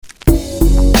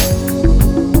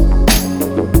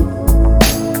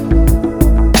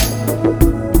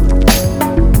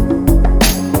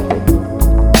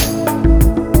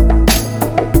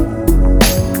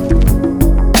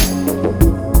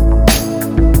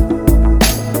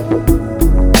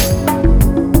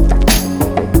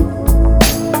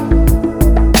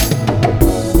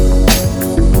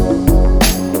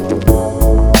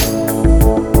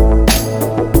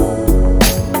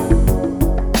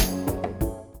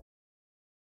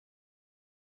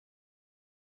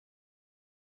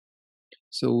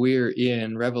So we're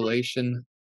in Revelation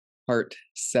part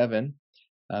 7,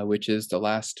 which is the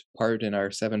last part in our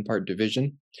 7-part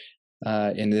division.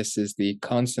 And this is the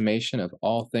consummation of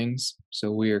all things.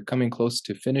 So we are coming close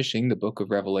to finishing the book of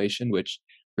Revelation, which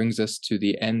brings us to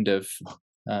the end of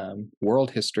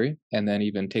world history, and then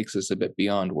even takes us a bit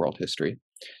beyond world history.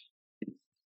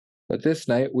 But this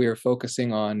night we are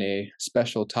focusing on a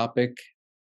special topic,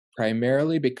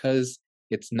 primarily because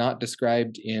it's not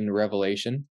described in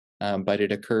Revelation, but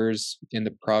it occurs in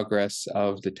the progress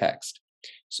of the text.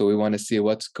 So we want to see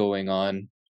what's going on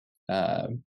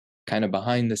kind of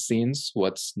behind the scenes,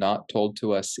 what's not told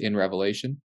to us in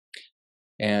Revelation.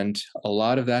 And a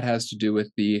lot of that has to do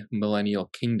with the millennial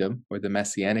kingdom or the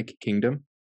Messianic kingdom.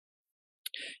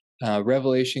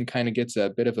 Revelation kind of gets a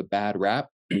bit of a bad rap,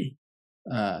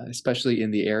 especially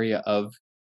in the area of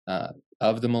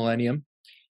the millennium,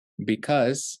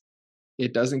 because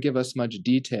it doesn't give us much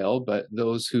detail, but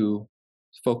those who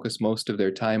focus most of their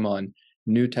time on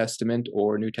New Testament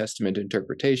or New Testament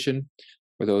interpretation,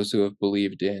 or those who have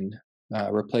believed in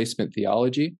replacement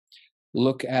theology,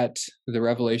 look at the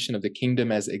revelation of the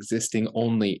kingdom as existing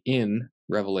only in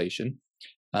Revelation,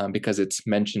 because it's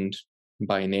mentioned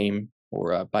by name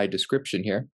or by description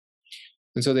here.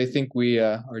 And so they think we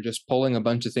are just pulling a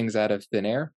bunch of things out of thin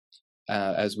air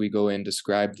as we go and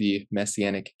describe the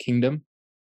Messianic kingdom.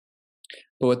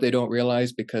 But what they don't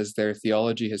realize, because their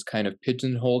theology has kind of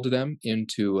pigeonholed them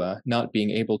into not being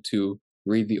able to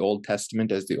read the Old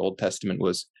Testament as the Old Testament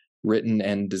was written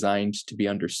and designed to be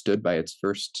understood by its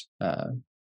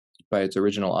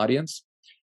original audience.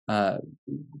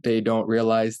 They don't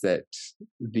realize that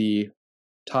the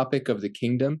topic of the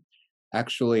kingdom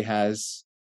actually has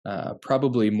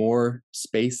probably more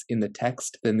space in the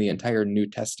text than the entire New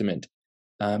Testament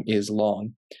is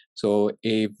long. So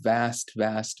a vast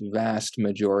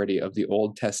majority of the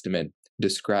Old Testament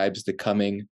describes the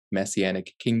coming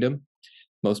Messianic kingdom.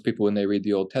 Most people, when they read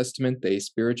the Old Testament, they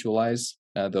spiritualize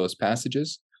those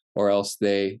passages, or else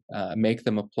they make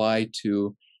them apply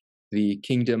to the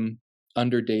kingdom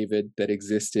under David that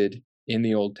existed in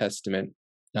the Old Testament,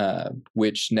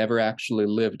 which never actually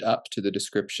lived up to the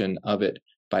description of it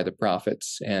by the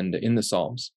prophets and in the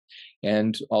Psalms.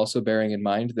 And also bearing in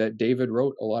mind that David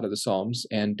wrote a lot of the Psalms,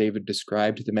 and David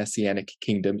described the Messianic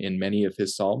kingdom in many of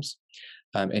his Psalms.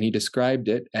 And he described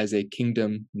it as a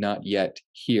kingdom not yet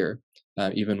here,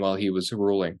 even while he was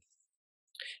ruling.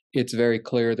 It's very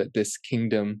clear that this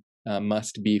kingdom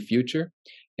must be future,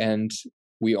 and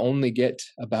we only get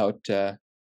about,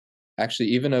 actually,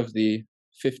 even of the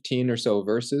 15 or so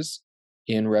verses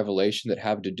in Revelation that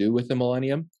have to do with the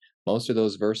millennium, most of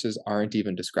those verses aren't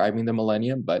even describing the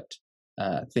millennium, but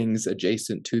things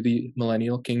adjacent to the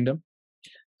millennial kingdom.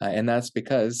 And that's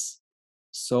because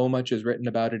so much is written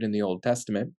about it in the Old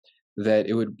Testament that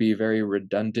it would be very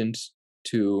redundant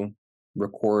to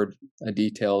record a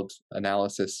detailed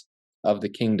analysis of the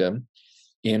kingdom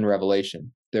in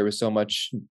Revelation. There was so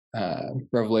much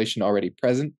revelation already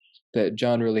present that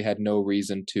John really had no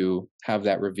reason to have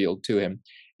that revealed to him.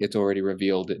 It's already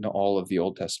revealed in all of the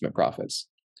Old Testament prophets.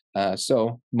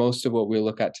 So most of what we'll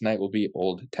look at tonight will be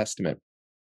Old Testament.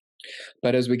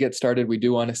 But as we get started, we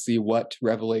do want to see what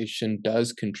Revelation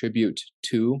does contribute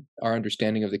to our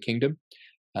understanding of the kingdom.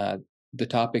 The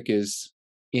topic is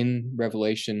in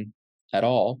Revelation at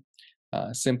all,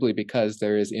 simply because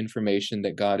there is information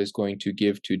that God is going to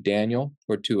give to Daniel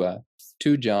or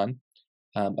to John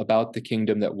about the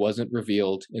kingdom that wasn't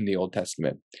revealed in the Old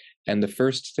Testament. And the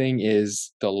first thing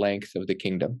is the length of the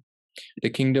kingdom. The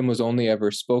kingdom was only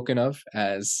ever spoken of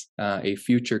as a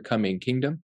future coming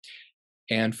kingdom.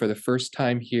 And for the first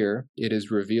time here, it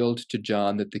is revealed to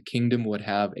John that the kingdom would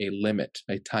have a limit,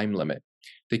 a time limit.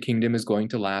 The kingdom is going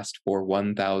to last for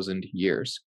 1,000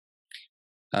 years.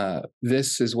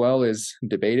 This as well is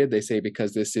debated. They say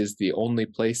because this is the only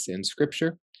place in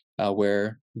Scripture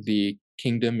where the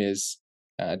kingdom is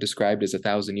described as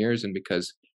 1,000 years, and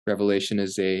because Revelation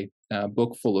is a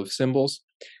book full of symbols,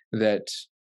 that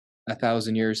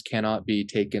 1,000 years cannot be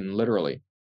taken literally.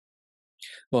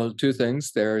 Well, two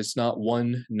things. There is not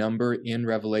one number in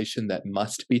Revelation that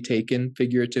must be taken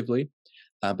figuratively,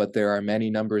 but there are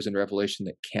many numbers in Revelation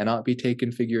that cannot be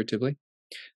taken figuratively.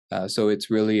 So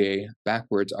it's really a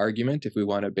backwards argument if we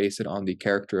want to base it on the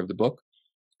character of the book.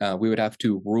 We would have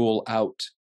to rule out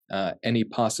any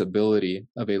possibility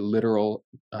of a literal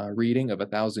reading of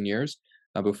 1,000 years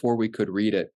before we could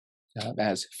read it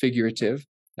as figurative,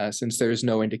 since there's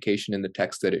no indication in the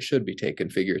text that it should be taken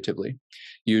figuratively.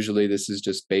 Usually this is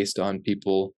just based on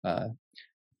people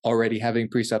already having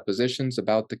presuppositions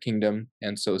about the kingdom,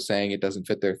 and so saying it doesn't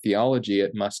fit their theology,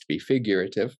 it must be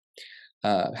figurative.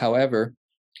 However,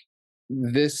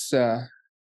 this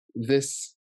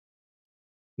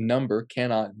number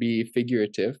cannot be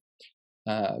figurative,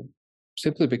 uh,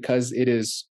 simply because it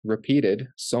is repeated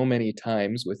so many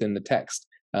times within the text,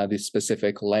 the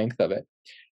specific length of it.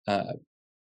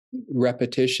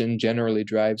 Repetition generally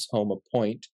drives home a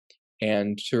point,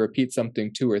 and to repeat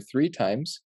something 2 or 3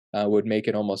 times would make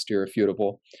it almost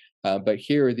irrefutable. But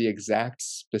here, the exact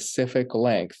specific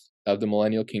length of the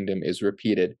millennial kingdom is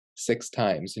repeated 6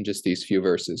 times in just these few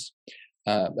verses.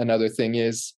 Another thing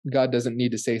is, God doesn't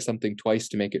need to say something twice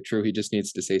to make it true. He just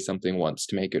needs to say something once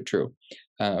to make it true.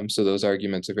 So those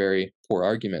arguments are very poor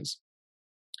arguments.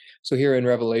 So here in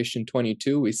Revelation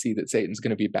 22, we see that Satan's going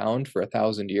to be bound for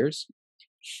 1,000 years.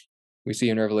 We see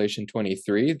in Revelation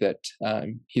 23 that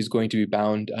he's going to be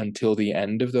bound until the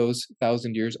end of those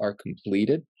 1,000 years are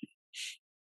completed.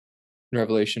 In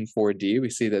Revelation 4d, we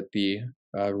see that the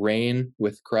reign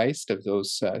with Christ of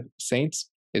those saints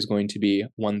is going to be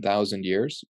 1,000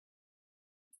 years.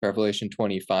 Revelation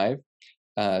 25,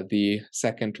 the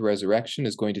second resurrection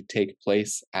is going to take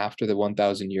place after the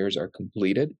 1,000 years are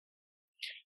completed.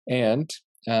 And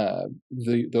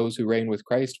those who reign with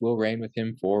Christ will reign with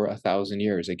him for 1,000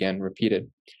 years, again repeated.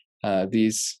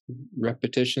 These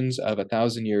repetitions of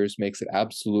 1,000 years makes it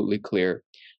absolutely clear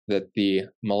that the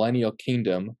millennial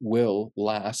kingdom will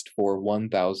last for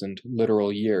 1,000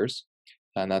 literal years,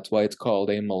 and that's why it's called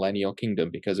a millennial kingdom,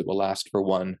 because it will last for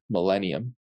 1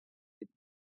 millennium.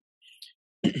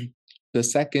 The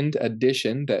second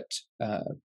addition that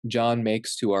John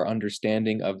makes to our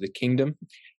understanding of the kingdom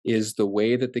is the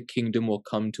way that the kingdom will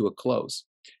come to a close.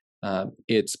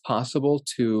 It's possible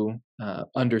to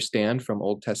understand from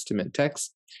Old Testament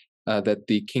texts that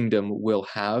the kingdom will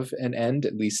have an end,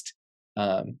 at least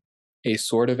a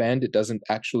sort of end. It doesn't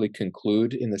actually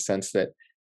conclude in the sense that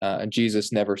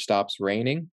Jesus never stops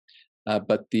reigning,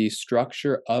 but the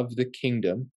structure of the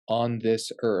kingdom on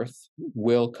this earth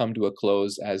will come to a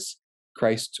close as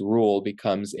Christ's rule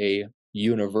becomes a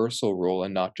universal rule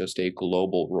and not just a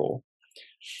global rule.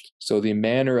 So the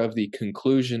manner of the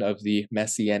conclusion of the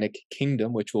Messianic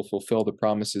kingdom, which will fulfill the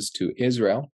promises to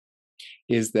Israel,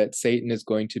 is that Satan is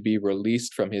going to be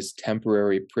released from his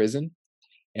temporary prison,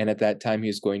 and at that time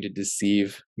he's going to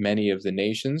deceive many of the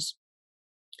nations,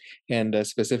 and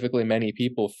specifically many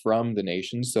people from the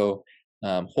nations. So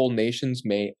whole nations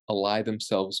may ally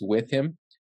themselves with him.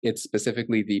 It's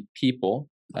specifically the people,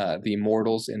 the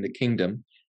mortals in the kingdom,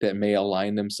 that may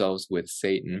align themselves with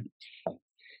Satan.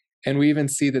 And we even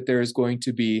see that there is going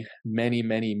to be many,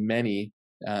 many, many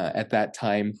at that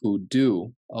time who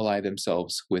do ally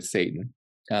themselves with Satan.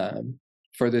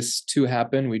 For this to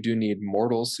happen, we do need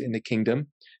mortals in the kingdom.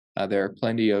 There are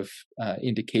plenty of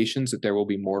indications that there will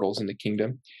be mortals in the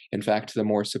kingdom. In fact, the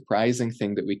more surprising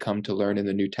thing that we come to learn in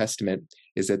the New Testament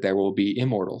is that there will be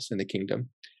immortals in the kingdom.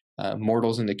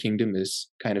 Mortals in the kingdom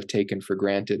is kind of taken for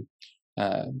granted.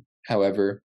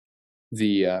 However,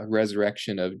 the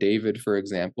resurrection of David, for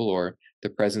example, or the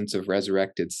presence of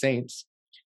resurrected saints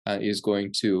is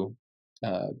going to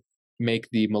make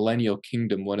the millennial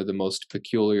kingdom one of the most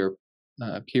peculiar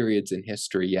periods in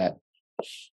history yet.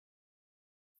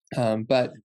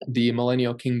 But the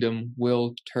millennial kingdom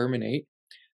will terminate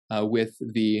with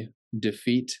the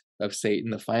defeat of Satan,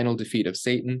 the final defeat of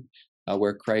Satan,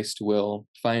 where Christ will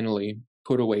finally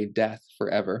put away death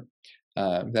forever.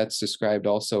 That's described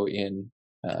also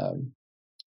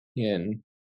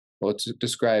it's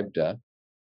described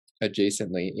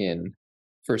adjacently in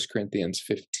 1 Corinthians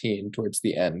 15 towards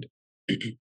the end.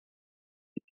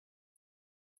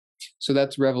 So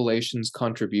that's Revelation's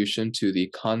contribution to the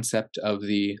concept of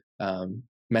the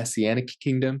Messianic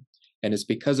kingdom, and it's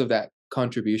because of that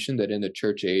contribution that in the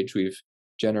church age we've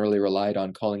generally relied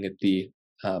on calling it the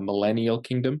millennial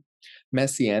kingdom.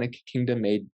 Messianic kingdom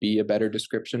may be a better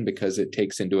description because it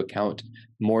takes into account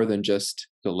more than just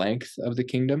the length of the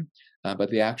kingdom,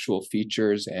 but the actual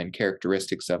features and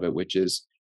characteristics of it, which is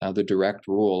the direct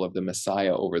rule of the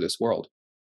Messiah over this world.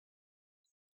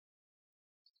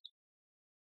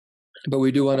 But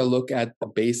we do want to look at the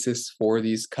basis for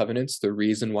these covenants, the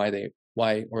reason the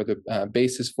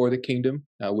basis for the kingdom,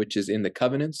 which is in the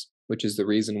covenants, which is the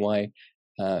reason why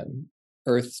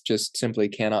Earth just simply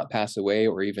cannot pass away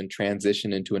or even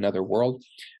transition into another world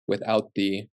without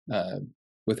the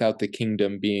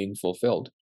kingdom being fulfilled.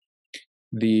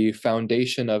 The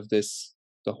foundation of this,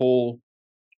 the whole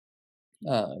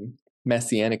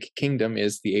Messianic kingdom,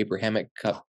 is the Abrahamic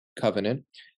covenant,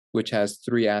 which has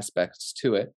 3 aspects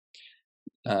to it.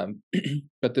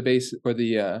 But the base, or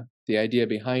the idea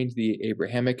behind the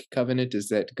Abrahamic covenant, is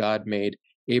that God made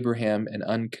Abraham an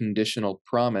unconditional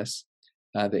promise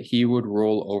that he would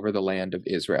rule over the land of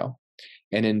Israel.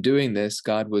 And in doing this,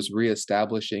 God was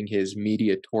reestablishing his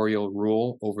mediatorial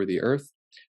rule over the earth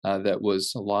that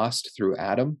was lost through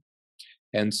Adam.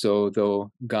 And so,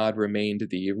 though God remained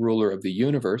the ruler of the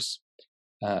universe,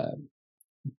 uh,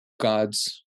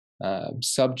 God's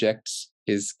subjects,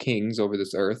 his kings over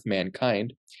this earth,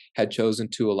 mankind, had chosen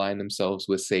to align themselves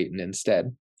with Satan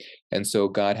instead. And so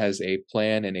God has a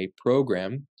plan and a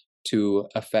program to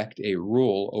effect a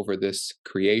rule over this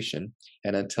creation.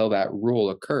 And until that rule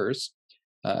occurs,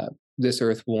 this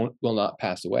earth will not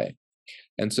pass away.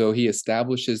 And so he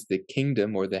establishes the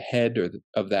kingdom, or the head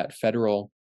of that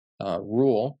federal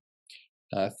rule,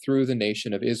 through the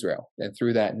nation of Israel. And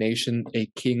through that nation, a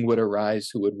king would arise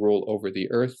who would rule over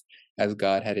the earth as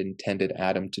God had intended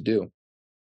Adam to do.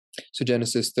 So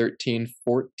Genesis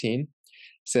 13:14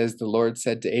 says, "The Lord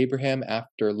said to Abraham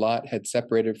after Lot had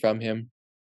separated from him,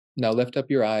 'Now lift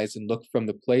up your eyes and look from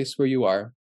the place where you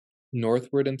are,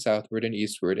 northward and southward and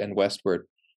eastward and westward.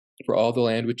 For all the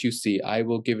land which you see, I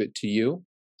will give it to you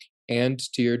and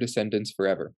to your descendants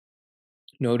forever.'"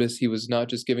 Notice he was not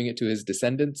just giving it to his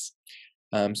descendants.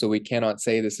 So we cannot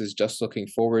say this is just looking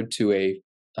forward to a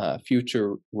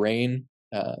future reign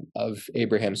of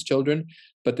Abraham's children,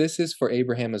 but this is for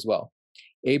Abraham as well.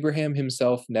 Abraham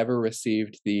himself never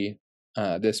received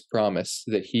this promise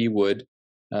that he would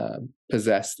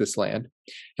possess this land.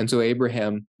 And so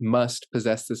Abraham must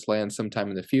possess this land sometime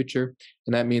in the future,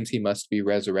 and that means he must be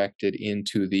resurrected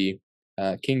into the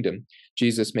kingdom.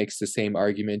 Jesus makes the same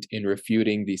argument in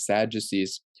refuting the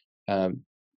Sadducees'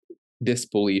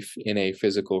 disbelief in a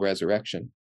physical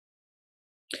resurrection.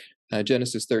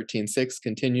 Genesis 13:6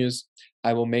 continues,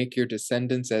 "I will make your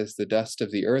descendants as the dust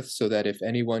of the earth, so that if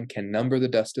anyone can number the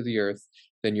dust of the earth,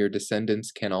 then your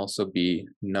descendants can also be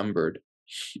numbered."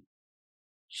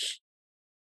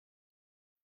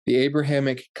 The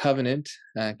Abrahamic covenant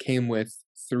came with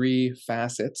three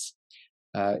facets.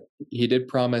 He did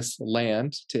promise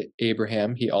land to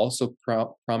Abraham. He also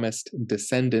promised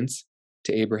descendants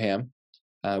to Abraham.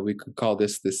 We could call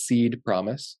this the seed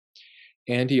promise.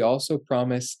 And he also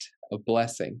promised a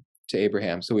blessing to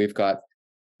Abraham. So we've got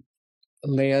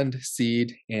land,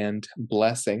 seed, and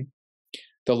blessing.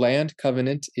 The land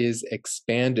covenant is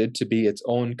expanded to be its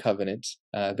own covenant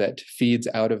that feeds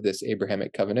out of this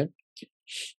Abrahamic covenant.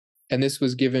 And this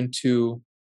was given to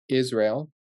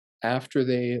Israel after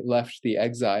they left the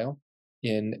exile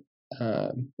in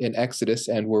Exodus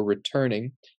and were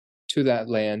returning to that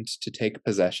land to take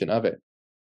possession of it.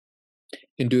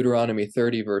 In Deuteronomy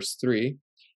 30, verse 3,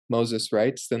 Moses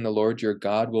writes, "Then the Lord your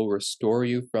God will restore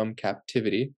you from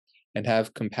captivity and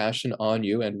have compassion on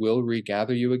you and will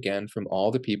regather you again from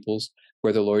all the peoples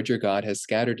where the Lord your God has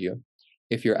scattered you.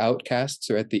 If your outcasts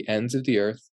are at the ends of the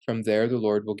earth, from there the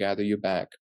Lord will gather you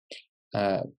back,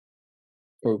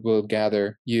 or will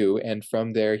gather you, and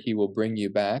from there he will bring you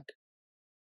back.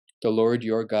 The Lord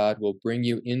your God will bring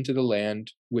you into the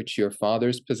land which your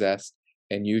fathers possessed,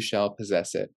 and you shall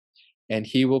possess it. And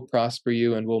he will prosper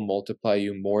you and will multiply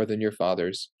you more than your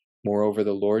fathers. Moreover,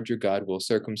 the Lord your God will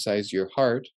circumcise your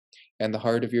heart and the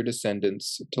heart of your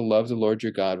descendants to love the Lord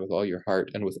your God with all your heart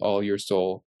and with all your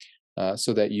soul,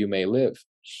 so that you may live."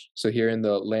 So here in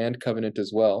the land covenant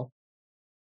as well,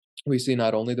 we see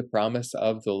not only the promise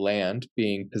of the land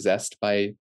being possessed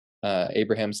by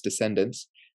Abraham's descendants,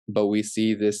 but we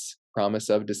see this promise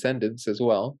of descendants as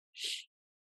well.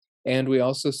 And we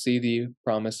also see the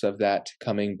promise of that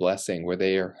coming blessing where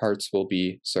their hearts will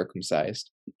be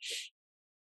circumcised.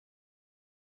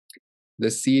 The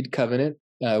seed covenant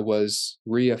was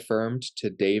reaffirmed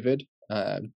to David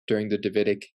during the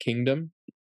Davidic kingdom.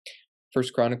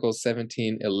 1 Chronicles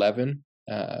 17:11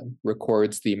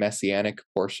 records the Messianic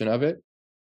portion of it.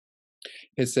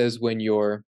 It says, when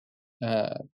your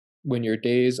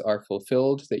days are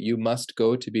fulfilled, that you must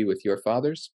go to be with your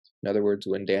fathers. In other words,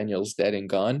 when Daniel's dead and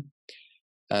gone,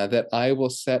 that I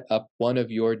will set up one of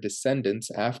your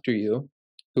descendants after you,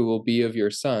 who will be of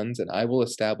your sons, and I will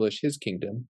establish his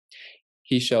kingdom.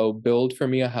 He shall build for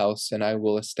me a house, and I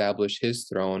will establish his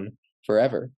throne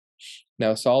forever.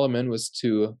 Now Solomon was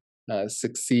to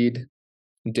succeed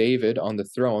David on the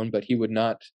throne, but he would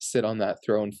not sit on that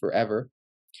throne forever.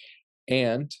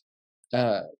 And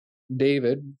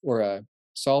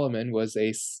Solomon was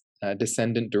a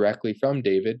descendant directly from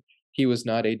David. He was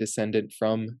not a descendant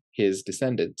from his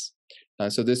descendants.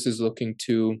 So this is looking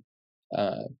to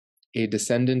a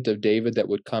descendant of David that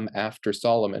would come after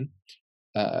Solomon,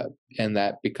 and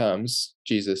that becomes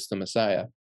Jesus the Messiah.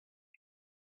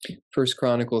 1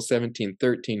 Chronicles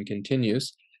 17:13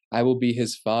 continues, I will be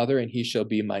his father, and he shall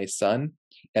be my son,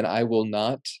 and I will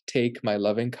not take my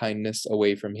loving kindness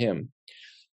away from him.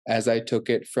 as I took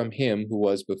it from him who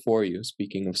was before you,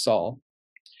 speaking of Saul.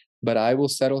 But I will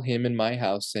settle him in my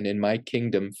house and in my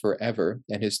kingdom forever,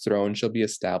 and his throne shall be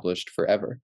established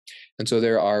forever. And so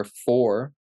there are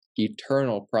 4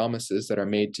 eternal promises that are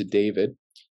made to David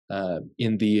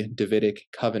in the Davidic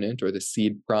covenant, or the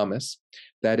seed promise.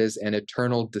 That is an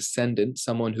eternal descendant,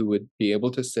 someone who would be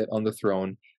able to sit on the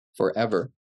throne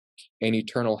forever, an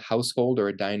eternal household or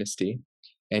a dynasty,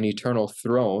 an eternal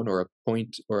throne or a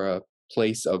point or a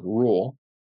place of rule,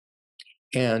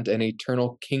 and an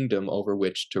eternal kingdom over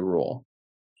which to rule.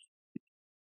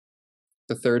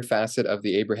 The third facet of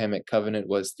the Abrahamic covenant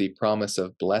was the promise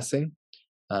of blessing,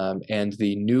 and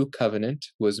the new covenant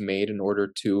was made in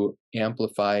order to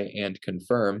amplify and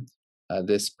confirm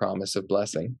this promise of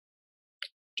blessing.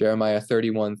 Jeremiah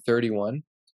 31:31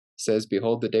 says,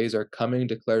 "Behold, the days are coming,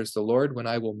 declares the Lord, when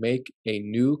I will make a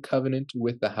new covenant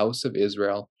with the house of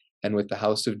Israel and with the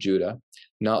house of Judah,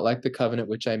 not like the covenant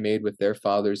which I made with their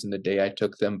fathers in the day I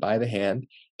took them by the hand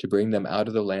to bring them out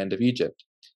of the land of Egypt."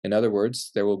 In other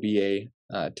words, there will be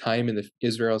a time in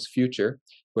Israel's future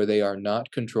where they are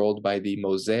not controlled by the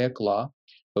Mosaic law,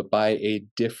 but by a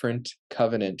different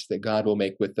covenant that God will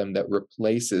make with them that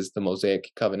replaces the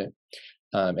Mosaic covenant.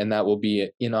 And that will be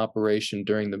in operation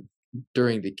during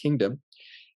the kingdom.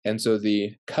 And so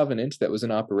the covenant that was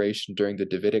in operation during the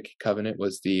Davidic covenant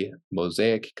was the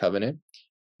Mosaic covenant,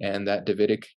 and that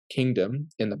Davidic kingdom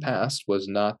in the past was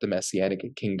not the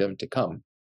Messianic kingdom to come.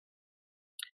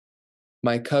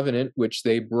 My covenant, which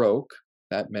they broke,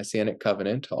 that Messianic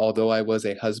covenant, although I was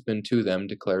a husband to them,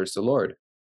 declares the Lord.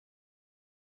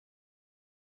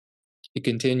 It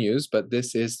continues, but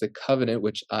this is the covenant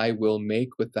which I will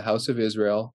make with the house of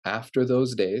Israel after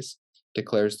those days,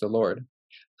 declares the Lord.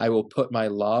 I will put my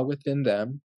law within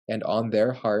them, and on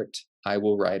their heart I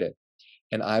will write it.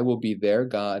 And I will be their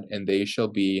God, and they shall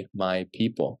be my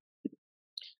people.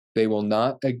 They will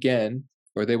not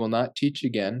teach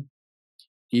again,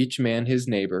 each man his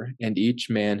neighbor, and each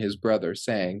man his brother,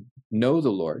 saying, Know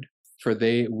the Lord, for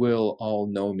they will all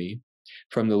know me,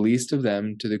 from the least of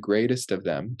them to the greatest of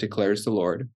them, declares the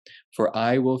Lord. For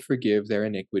I will forgive their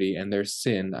iniquity, and their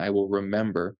sin I will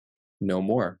remember no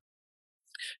more.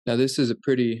 Now, this is a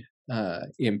pretty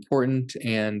important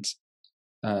and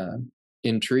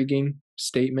intriguing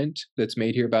statement that's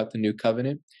made here about the new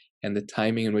covenant and the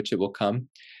timing in which it will come.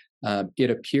 It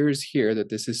appears here that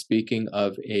this is speaking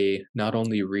of a not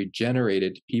only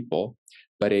regenerated people,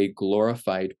 but a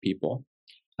glorified people.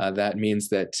 That means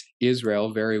that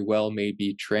Israel very well may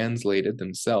be translated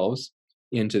themselves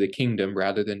into the kingdom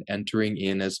rather than entering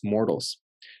in as mortals.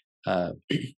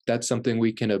 That's something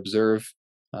we can observe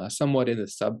somewhat in the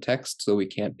subtext, so we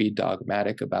can't be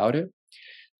dogmatic about it.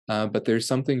 But there's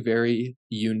something very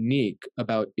unique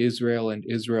about Israel and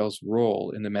Israel's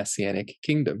role in the Messianic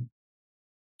kingdom.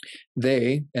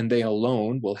 They, and they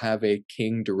alone, will have a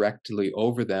king directly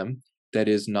over them that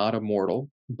is not a mortal,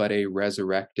 but a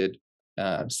resurrected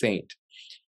saint.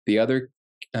 The other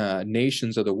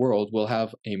nations of the world will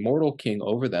have a mortal king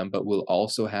over them, but will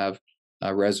also have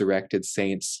resurrected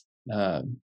saints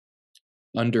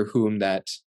under whom that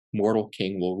mortal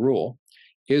king will rule.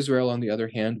 Israel, on the other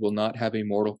hand, will not have a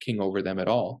mortal king over them at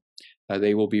all.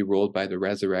 They will be ruled by the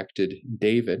resurrected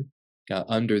David,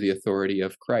 under the authority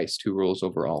of Christ, who rules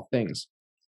over all things.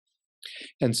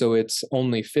 And so it's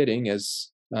only fitting,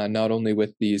 as not only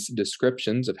with these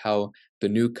descriptions of how the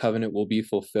new covenant will be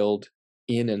fulfilled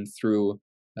in and through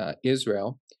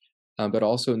Israel, but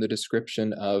also in the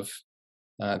description of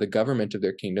the government of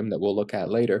their kingdom that we'll look at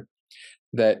later,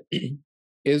 that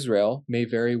Israel may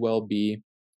very well be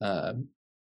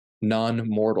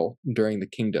non-mortal during the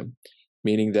kingdom,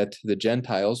 meaning that the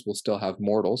Gentiles will still have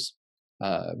mortals,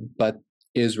 but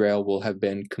Israel will have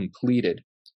been completed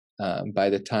by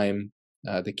the time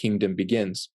the kingdom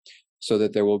begins, so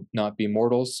that there will not be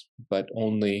mortals, but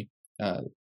only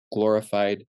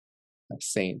glorified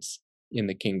saints in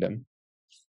the kingdom.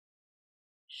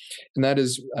 And that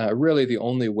is really the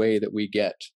only way that we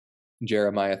get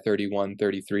Jeremiah 31,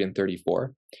 33, and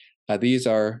 34. These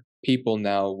are people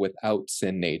now without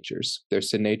sin natures. Their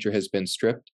sin nature has been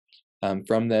stripped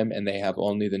from them, and they have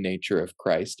only the nature of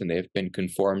Christ, and they have been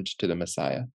conformed to the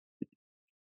Messiah.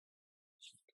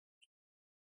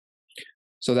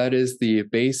 So that is the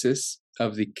basis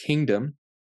of the kingdom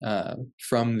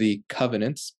from the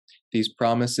covenants. These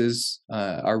promises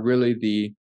are really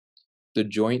the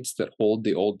joints that hold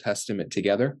the Old Testament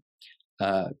together.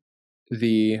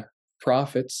 The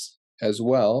prophets as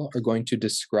well are going to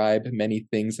describe many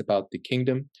things about the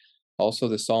kingdom. Also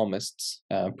the psalmists,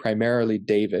 primarily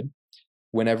David.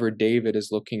 Whenever David is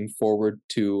looking forward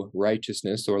to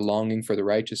righteousness or longing for the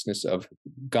righteousness of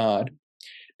God,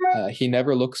 He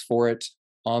never looks for it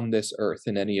on this earth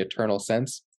in any eternal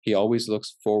sense. He always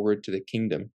looks forward to the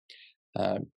kingdom.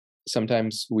 Uh,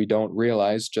 Sometimes we don't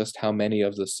realize just how many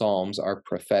of the Psalms are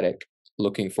prophetic,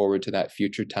 looking forward to that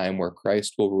future time where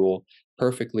Christ will rule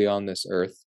perfectly on this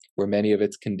earth, where many of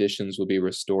its conditions will be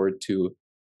restored to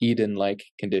Eden-like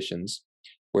conditions,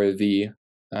 where the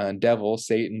devil,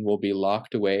 Satan, will be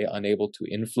locked away, unable to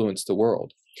influence the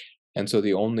world. And so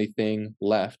the only thing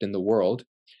left in the world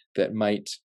that might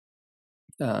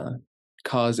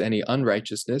cause any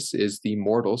unrighteousness is the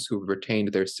mortals who've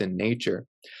retained their sin nature.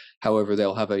 However,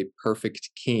 they'll have a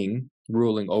perfect king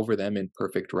ruling over them in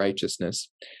perfect righteousness.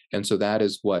 And so that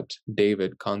is what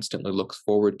David constantly looks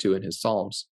forward to in his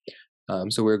Psalms.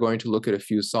 So we're going to look at a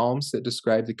few Psalms that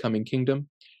describe the coming kingdom,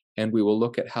 and we will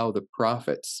look at how the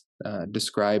prophets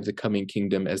describe the coming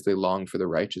kingdom as they long for the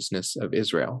righteousness of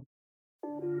Israel.